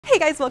Hey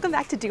guys, welcome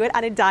back to Do It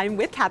on a Dime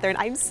with Kathryn.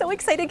 I'm so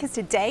excited because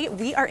today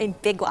we are in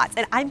Big Lots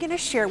and I'm going to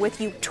share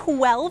with you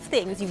 12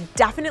 things you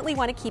definitely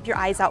want to keep your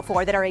eyes out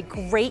for that are a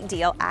great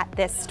deal at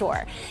this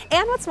store.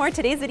 And what's more,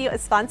 today's video is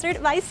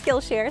sponsored by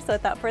Skillshare, so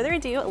without further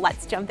ado,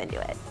 let's jump into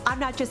it. I'm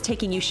not just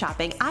taking you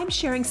shopping, I'm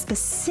sharing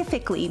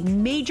specifically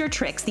major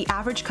tricks the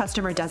average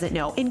customer doesn't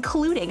know,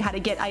 including how to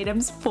get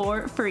items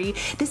for free.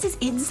 This is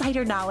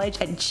insider knowledge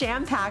and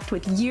jam-packed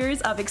with years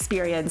of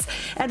experience.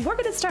 And we're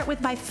going to start with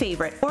my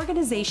favorite,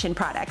 organization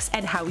products,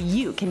 and how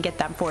you can get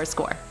them for a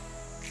score.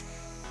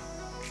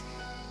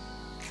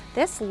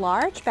 This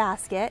large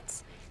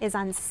basket is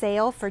on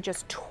sale for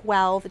just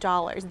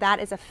 $12. That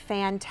is a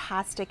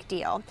fantastic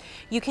deal.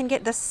 You can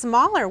get the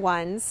smaller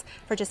ones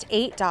for just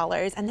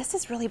 $8, and this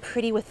is really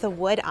pretty with the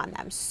wood on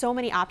them. So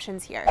many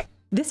options here.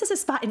 This is a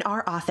spot in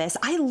our office.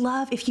 I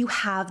love if you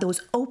have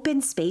those open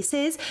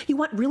spaces. You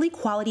want really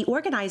quality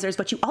organizers,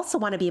 but you also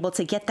want to be able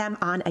to get them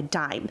on a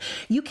dime.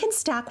 You can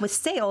stack with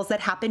sales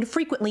that happen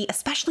frequently,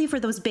 especially for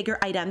those bigger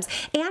items,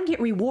 and get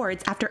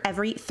rewards after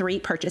every 3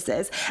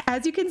 purchases.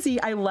 As you can see,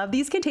 I love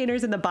these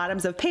containers in the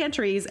bottoms of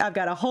pantries. I've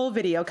got a whole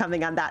video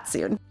coming on that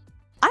soon.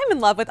 I'm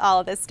in love with all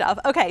of this stuff.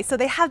 Okay, so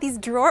they have these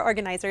drawer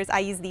organizers. I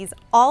use these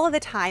all of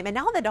the time, and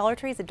now the Dollar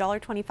Tree is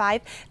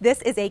 $1.25.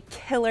 This is a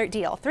killer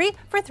deal, 3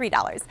 for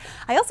 $3.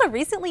 I also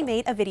recently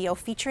made a video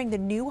featuring the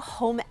new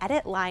home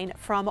edit line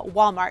from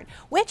Walmart,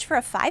 which for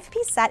a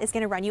 5-piece set is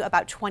gonna run you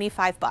about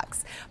 25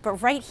 bucks. But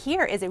right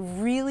here is a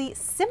really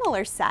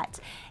similar set,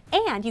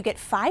 and you get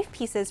 5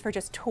 pieces for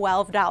just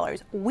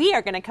 $12. We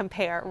are gonna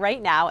compare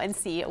right now and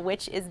see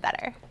which is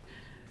better.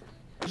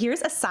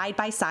 Here's a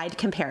side-by-side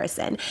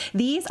comparison.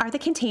 These are the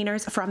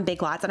containers from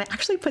Big Lots, and I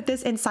actually put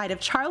this inside of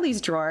Charlie's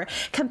drawer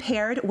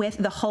compared with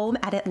the home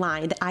edit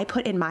line that I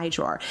put in my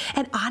drawer.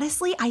 And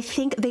honestly, I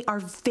think they are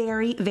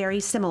very,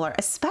 very similar,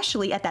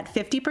 especially at that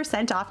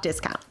 50% off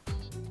discount.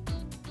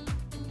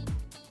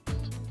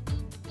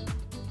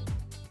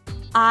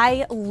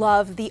 I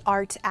love the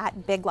art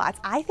at Big Lots.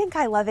 I think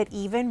I love it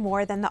even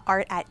more than the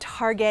art at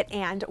Target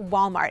and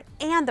Walmart,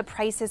 and the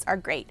prices are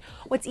great.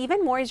 What's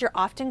even more is you're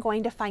often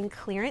going to find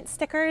clearance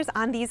stickers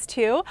on these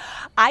too.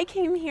 I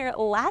came here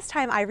last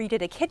time I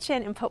redid a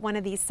kitchen and put one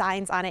of these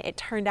signs on it. It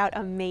turned out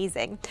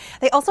amazing.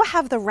 They also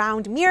have the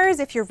round mirrors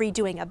if you're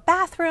redoing a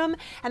bathroom,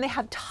 and they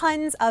have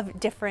tons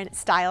of different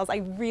styles. I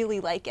really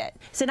like it.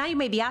 So now you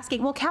may be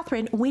asking, well,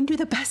 Kathryn, when do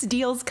the best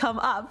deals come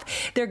up?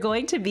 They're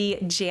going to be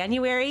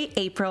January,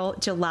 April,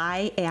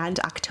 July, and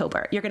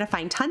October. You're going to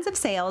find tons of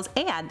sales,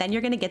 and then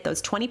you're going to get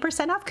those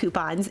 20% off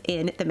coupons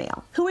in the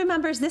mail. Who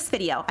remembers this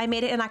video? I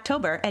made it in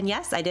October, and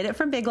yes, I did it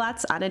from Big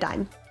Lots on a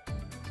dime.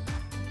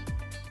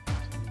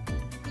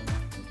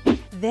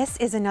 This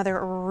is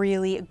another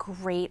really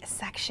great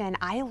section.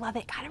 I love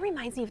it. Kind of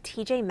reminds me of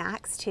TJ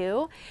Maxx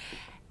too.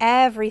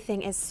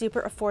 Everything is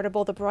super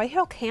affordable. The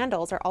Broyhill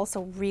candles are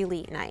also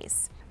really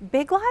nice.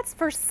 Big Lots,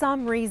 for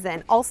some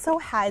reason, also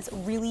has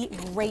really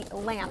great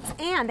lamps,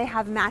 and they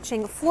have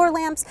matching floor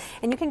lamps,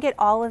 and you can get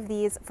all of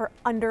these for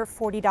under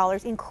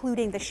 $40,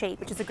 including the shade,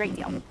 which is a great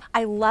deal.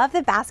 I love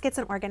the baskets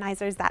and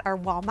organizers that are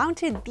wall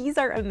mounted. These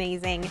are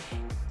amazing.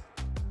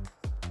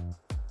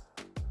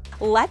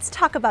 Let's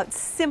talk about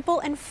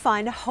simple and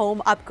fun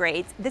home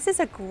upgrades. This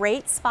is a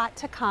great spot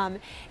to come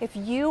if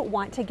you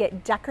want to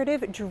get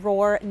decorative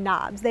drawer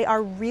knobs. They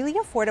are really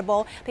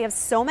affordable. They have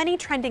so many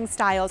trending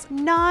styles.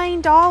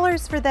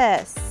 $9 for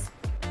this.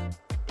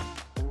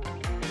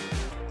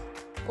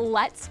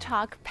 Let's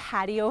talk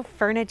patio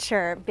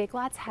furniture. Big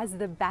Lots has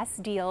the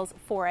best deals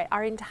for it.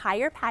 Our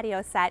entire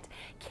patio set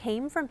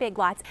came from Big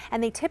Lots,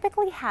 and they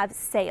typically have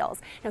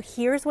sales. Now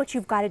here's what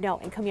you've got to know,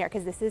 and come here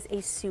because this is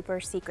a super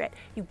secret.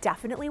 You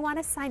definitely want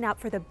to sign up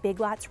for the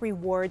Big Lots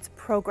Rewards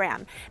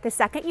program. The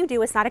second you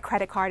do, it's not a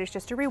credit card, it's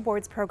just a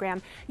rewards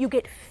program, you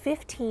get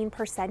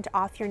 15%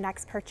 off your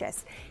next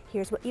purchase.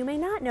 Here's what you may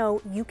not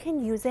know, you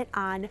can use it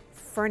on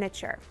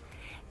furniture.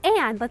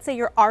 And let's say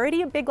you're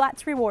already a Big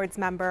Lots Rewards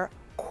member,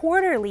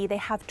 quarterly they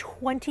have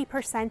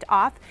 20%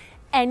 off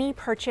any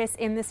purchase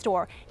in the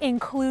store,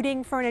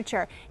 including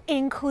furniture,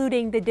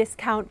 including the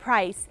discount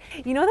price.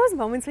 You know those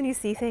moments when you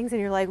see things and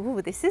you're like,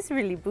 ooh, this is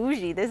really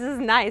bougie, this is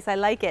nice, I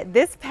like it.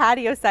 This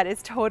patio set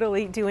is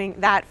totally doing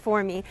that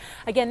for me.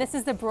 Again, this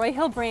is the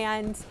Broyhill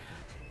brand,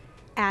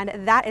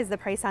 and that is the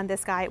price on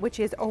this guy,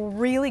 which is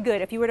really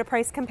good. If you were to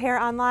price compare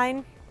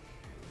online,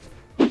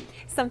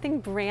 something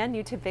brand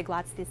new to Big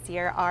Lots this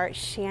year are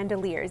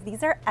chandeliers.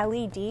 These are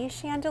LED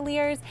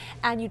chandeliers,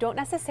 and you don't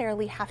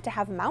necessarily have to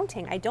have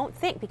mounting, I don't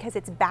think, because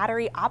it's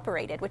battery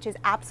operated, which is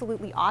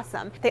absolutely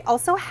awesome. They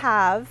also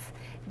have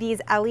these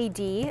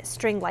LED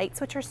string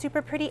lights, which are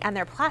super pretty, and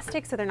they're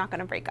plastic, so they're not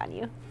gonna break on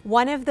you.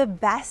 One of the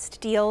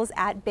best deals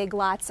at Big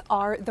Lots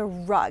are the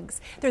rugs.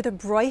 They're the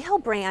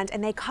Broyhill brand,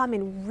 and they come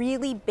in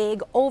really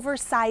big,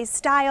 oversized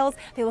styles.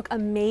 They look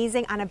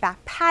amazing on a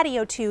back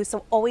patio too,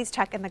 so always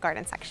check in the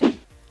garden section.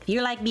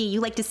 You're like me,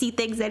 you like to see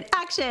things in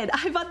action.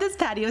 I bought this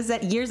patio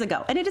set years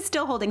ago and it is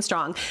still holding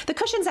strong. The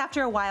cushions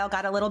after a while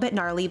got a little bit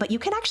gnarly, but you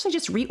can actually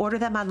just reorder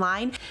them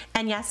online.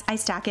 And yes, I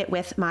stack it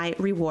with my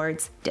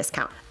rewards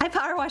discount. I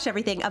power wash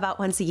everything about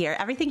once a year.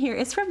 Everything here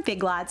is from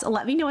Big Lots.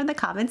 Let me know in the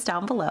comments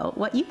down below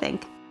what you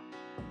think.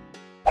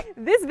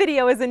 This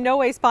video is in no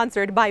way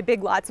sponsored by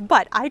Big Lots,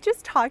 but I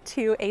just talked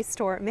to a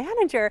store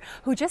manager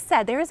who just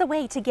said there is a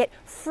way to get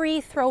free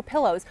throw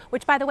pillows,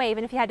 which, by the way,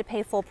 even if you had to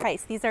pay full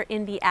price, these are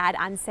in the ad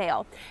on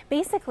sale.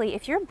 Basically,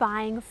 if you're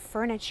buying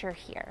furniture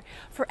here,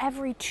 for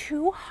every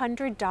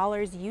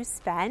 $200 you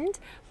spend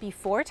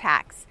before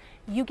tax,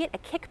 you get a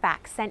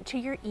kickback sent to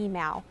your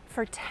email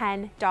for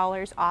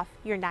 $10 off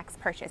your next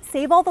purchase.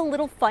 Save all the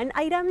little fun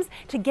items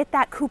to get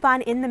that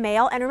coupon in the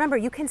mail. And remember,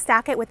 you can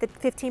stack it with the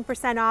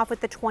 15% off, with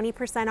the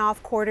 20%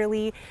 off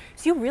quarterly.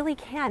 So you really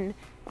can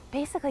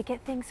basically get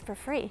things for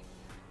free.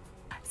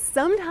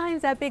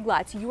 Sometimes at Big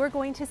Lots, you are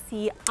going to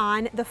see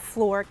on the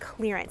floor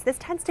clearance. This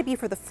tends to be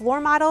for the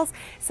floor models.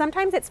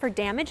 Sometimes it's for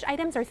damaged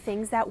items or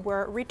things that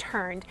were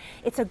returned.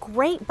 It's a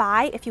great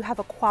buy if you have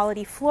a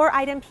quality floor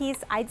item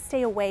piece. I'd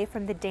stay away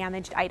from the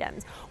damaged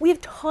items. We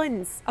have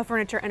tons of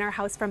furniture in our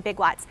house from Big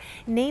Lots,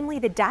 namely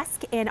the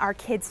desk in our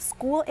kids'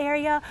 school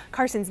area.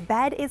 Carson's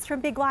bed is from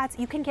Big Lots.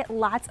 You can get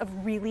lots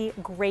of really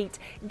great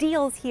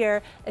deals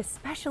here,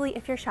 especially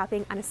if you're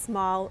shopping on a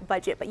small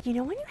budget. But you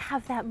know when you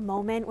have that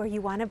moment where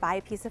you want to buy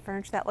a piece of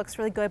furniture that looks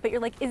really good, but you're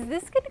like, is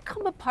this going to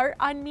come apart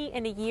on me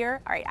in a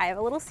year? All right, I have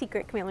a little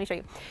secret. Come here, let me show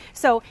you.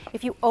 So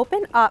if you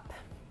open up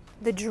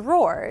the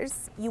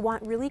drawers, you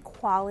want really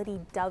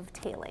quality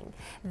dovetailing.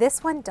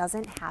 This one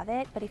doesn't have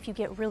it, but if you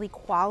get really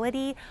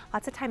quality,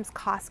 lots of times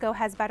Costco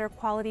has better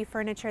quality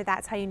furniture.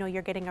 That's how you know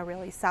you're getting a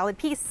really solid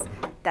piece.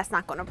 That's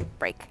not going to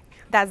break.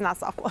 That's not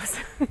soft close.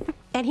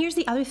 And here's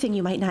the other thing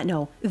you might not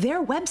know.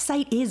 Their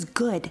website is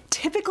good.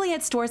 Typically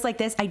at stores like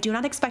this, I do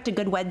not expect a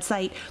good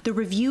website. The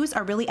reviews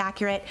are really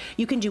accurate.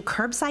 You can do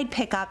curbside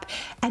pickup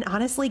and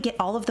honestly get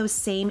all of those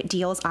same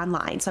deals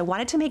online. So I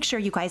wanted to make sure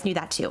you guys knew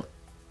that too.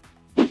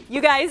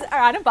 You guys are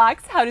on a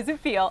box. How does it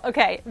feel?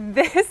 Okay,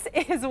 this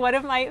is one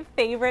of my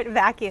favorite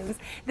vacuums.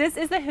 This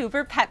is the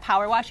Hoover Pet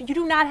Power Wash. You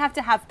do not have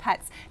to have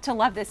pets to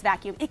love this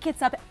vacuum. It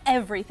gets up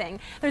everything.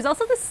 There's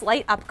also the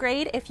slight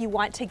upgrade if you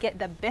want to get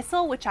the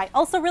Bissell, which I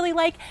also really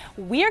like.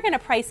 We are gonna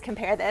price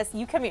compare this.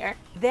 You come here.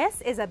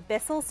 This is a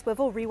Bissell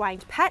Swivel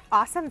Rewind Pet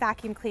Awesome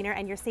Vacuum Cleaner,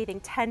 and you're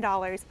saving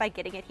 $10 by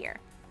getting it here.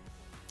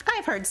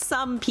 I've heard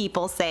some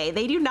people say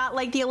they do not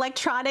like the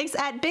electronics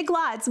at Big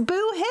Lots.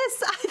 Boo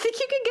hiss. I think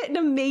you can get an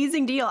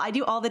amazing deal. I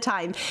do all the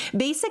time.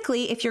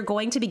 Basically, if you're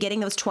going to be getting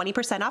those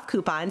 20% off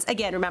coupons,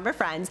 again, remember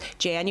friends,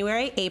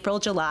 January, April,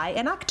 July,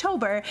 and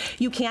October,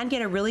 you can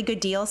get a really good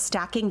deal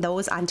stacking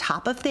those on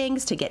top of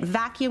things to get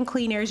vacuum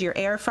cleaners, your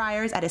air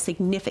fryers at a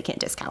significant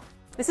discount.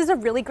 This is a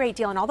really great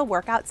deal, and all the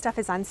workout stuff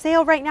is on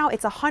sale right now.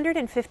 It's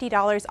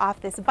 $150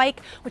 off this bike,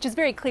 which is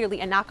very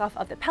clearly a knockoff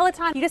of the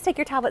Peloton. You just take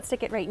your tablet,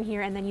 stick it right in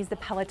here, and then use the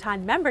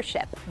Peloton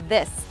membership.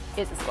 This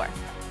is a score.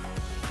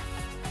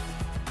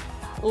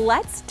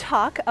 Let's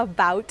talk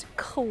about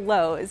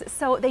clothes.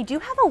 So they do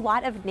have a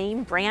lot of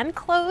name brand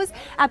clothes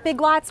at Big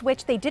Lots,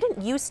 which they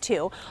didn't used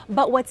to,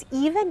 but what's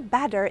even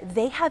better,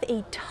 they have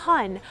a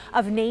ton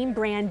of name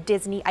brand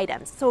Disney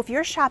items. So if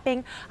you're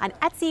shopping on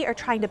Etsy or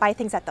trying to buy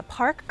things at the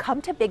park,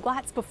 come to Big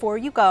Lots before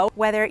you go.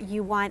 Whether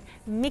you want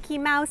Mickey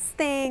Mouse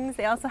things,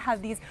 they also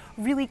have these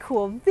really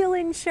cool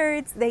villain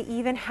shirts. They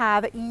even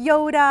have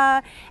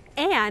Yoda.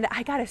 And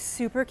I got a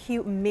super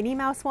cute Minnie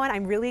Mouse one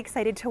I'm really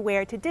excited to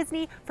wear to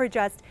Disney for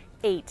just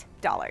 $8.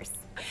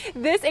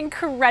 This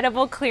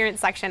incredible clearance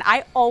section,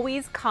 I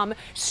always come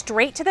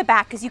straight to the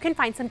back because you can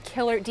find some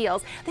killer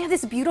deals. They have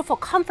this beautiful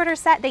comforter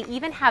set. They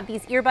even have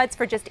these earbuds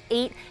for just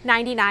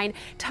 $8.99.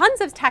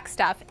 Tons of tech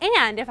stuff.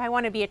 And if I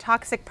want to be a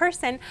toxic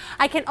person,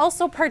 I can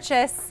also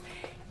purchase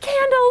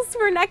candles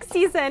for next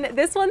season.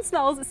 This one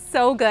smells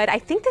so good. I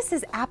think this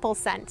is apple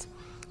scent,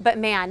 but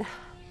man,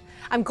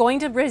 I'm going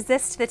to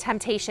resist the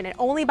temptation and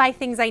only buy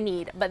things I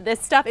need, but this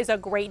stuff is a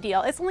great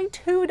deal. It's only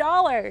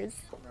 $2.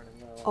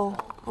 Oh,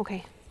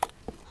 okay.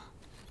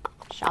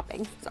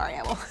 Shopping. Sorry,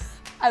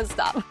 I'll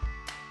stop.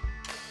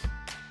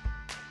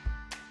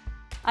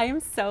 I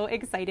am so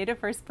excited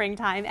for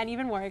springtime and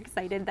even more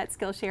excited that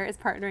Skillshare is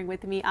partnering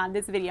with me on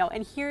this video.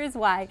 And here is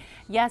why.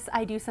 Yes,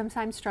 I do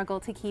sometimes struggle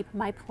to keep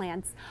my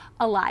plants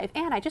alive.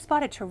 And I just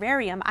bought a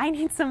terrarium. I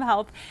need some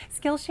help.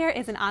 Skillshare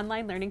is an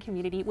online learning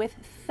community with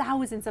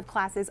thousands of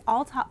classes,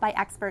 all taught by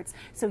experts,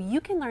 so you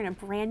can learn a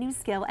brand new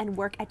skill and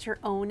work at your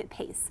own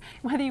pace.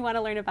 Whether you want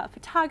to learn about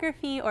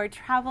photography or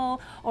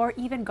travel or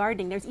even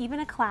gardening, there's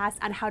even a class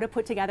on how to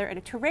put together a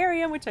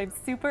terrarium, which I'm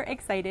super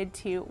excited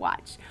to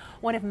watch.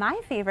 One of my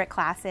favorite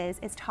classes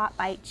is taught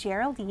by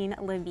Geraldine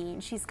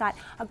Levine. She's got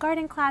a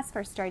garden class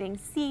for starting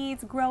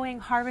seeds, growing,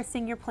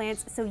 harvesting your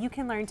plants so you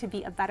can learn to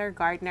be a better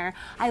gardener.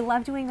 I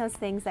love doing those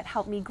things that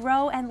help me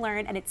grow and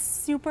learn, and it's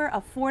super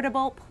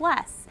affordable.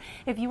 Plus,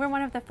 if you were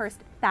one of the first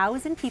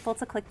 1,000 people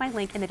to click my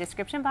link in the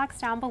description box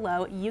down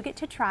below, you get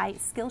to try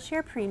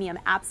Skillshare Premium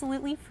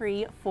absolutely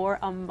free for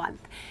a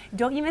month.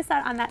 Don't you miss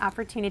out on that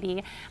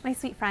opportunity. My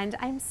sweet friend,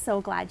 I'm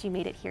so glad you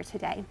made it here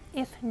today.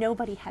 If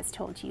nobody has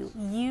told you,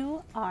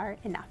 you are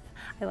enough.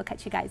 I will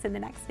catch you guys in the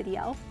next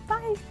video.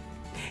 Bye.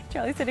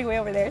 Charlie's sitting way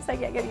over there, so I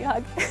can't give you a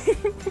hug.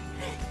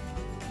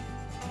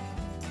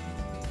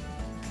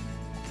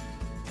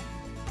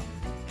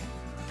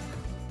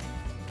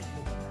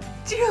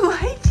 Do you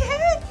like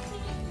it?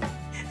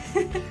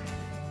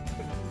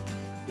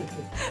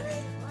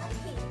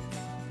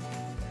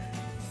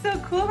 So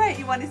cool, right?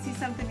 You want to see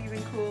something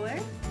even cooler?